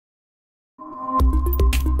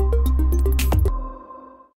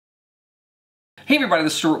Hey everybody,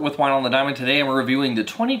 this is Stuart with Wine on the Diamond. Today I'm reviewing the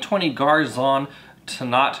 2020 Garzón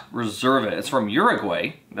Tannat Reserva. It's from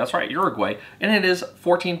Uruguay, that's right, Uruguay, and it is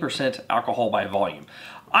 14% alcohol by volume.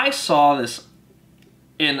 I saw this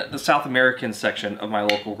in the South American section of my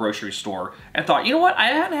local grocery store and thought, you know what, I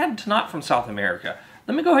hadn't had Tannat from South America.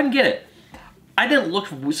 Let me go ahead and get it. I didn't look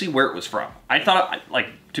to see where it was from. I thought,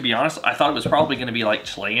 to be honest, I thought it was probably going to be like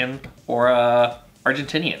Chilean or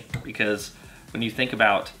Argentinian, because when you think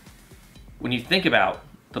about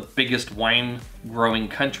the biggest wine growing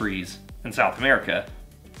countries in South America,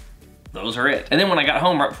 those are it. And then when I got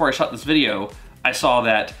home right before I shot this video, I saw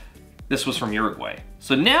that this was from Uruguay.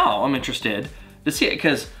 So now I'm interested to see it,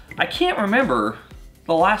 because I can't remember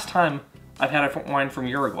the last time I've had a wine from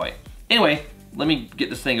Uruguay. Anyway, let me get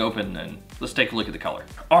this thing open and let's take a look at the color.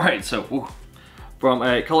 All right, so from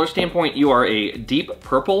a color standpoint, you are a deep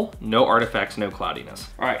purple, no artifacts, no cloudiness.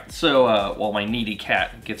 All right, so while my needy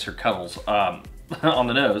cat gets her cuddles on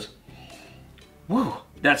the nose, woo,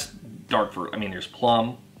 that's dark fruit. I mean, there's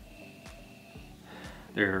plum,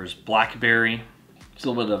 there's blackberry, there's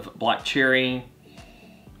a little bit of black cherry,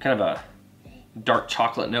 kind of a dark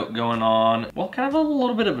chocolate note going on. Well, kind of a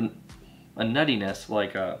little bit of a nuttiness,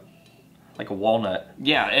 like a walnut.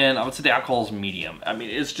 Yeah, and I would say the alcohol is medium. I mean,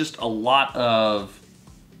 it's just a lot of,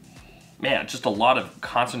 man, just a lot of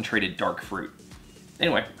concentrated dark fruit.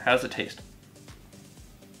 Anyway, how does it taste?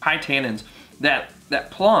 High tannins. That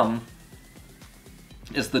plum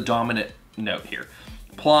is the dominant note here.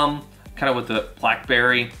 Plum, kind of with the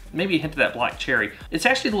blackberry, maybe a hint of that black cherry. It's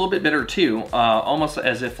actually a little bit bitter too, almost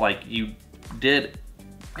as if like you did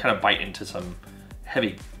kind of bite into some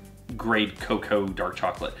heavy grade cocoa dark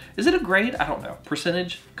chocolate. Is it a grade? I don't know.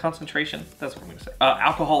 Percentage, concentration, that's what I'm gonna say.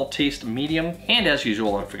 Alcohol taste medium, and as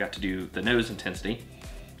usual, I forgot to do the nose intensity.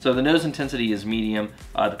 So the nose intensity is medium,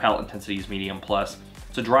 the palate intensity is medium plus.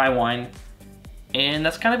 It's a dry wine, and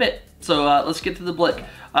that's kind of it. So let's get to the blick.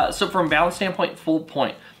 So from balance standpoint, full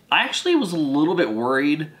point. I actually was a little bit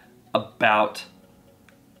worried about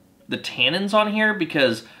the tannins on here,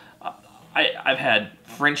 because I've had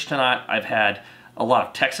French Tannat, I've had a lot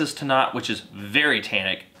of Texas Tannat, which is very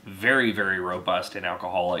tannic, very, very robust and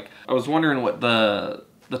alcoholic. I was wondering what the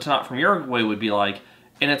Tannat from Uruguay would be like,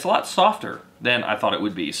 and it's a lot softer than I thought it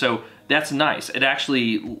would be. So that's nice. It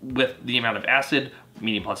actually, with the amount of acid,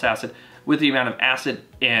 medium plus acid, with the amount of acid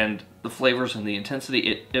and the flavors and the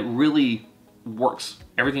intensity, it really works.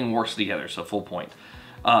 Everything works together, so full point.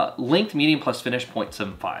 Length, medium plus finish,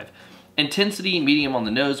 0.75. Intensity, medium on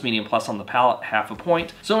the nose, medium plus on the palate, half a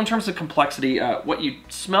point. So in terms of complexity, what you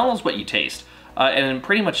smell is what you taste. And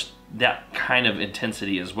pretty much that kind of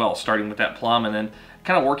intensity as well, starting with that plum and then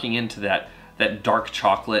kind of working into that dark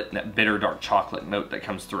chocolate, that bitter dark chocolate note that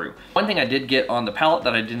comes through. One thing I did get on the palate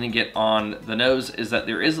that I didn't get on the nose is that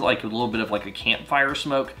there is like a little bit of like a campfire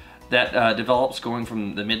smoke that develops going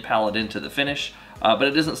from the mid palate into the finish. But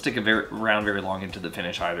it doesn't stick around very long into the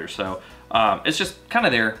finish either. So it's just kind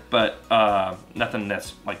of there, but nothing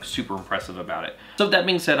that's like super impressive about it. So that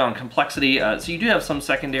being said, on complexity, so you do have some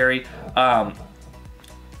secondary, but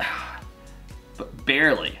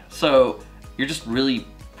barely. So you're just really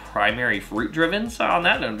primary fruit driven. So on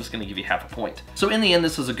that, I'm just gonna give you half a point. So in the end,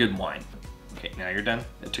 this is a good wine. Okay, now you're done.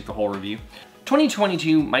 It took the whole review.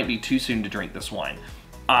 2022 might be too soon to drink this wine.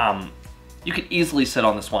 You could easily sit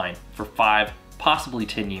on this wine for 5, possibly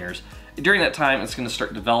 10 years. During that time, it's gonna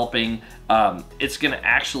start developing. It's gonna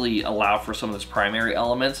actually allow for some of those primary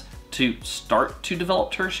elements to start to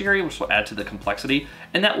develop tertiary, which will add to the complexity,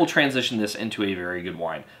 and that will transition this into a very good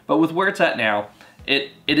wine. But with where it's at now,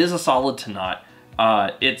 it is a solid Tannat.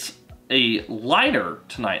 It's a lighter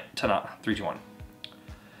Tannat, 3, 2, 1.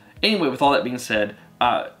 Anyway, with all that being said,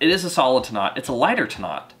 it is a solid Tannat. It's a lighter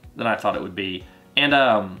Tannat than I thought it would be. And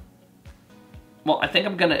well, I think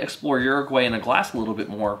I'm gonna explore Uruguay in a glass a little bit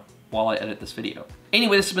more while I edit this video.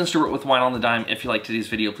 Anyway, this has been Stuart with Wine on the Dime. If you liked today's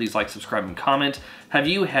video, please like, subscribe, and comment. Have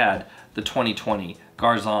you had the 2020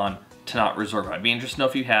 Garzón Tannat Reserva? I'd be interested to know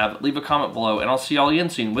if you have. Leave a comment below, and I'll see y'all again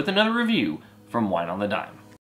soon with another review from Wine on the Dime.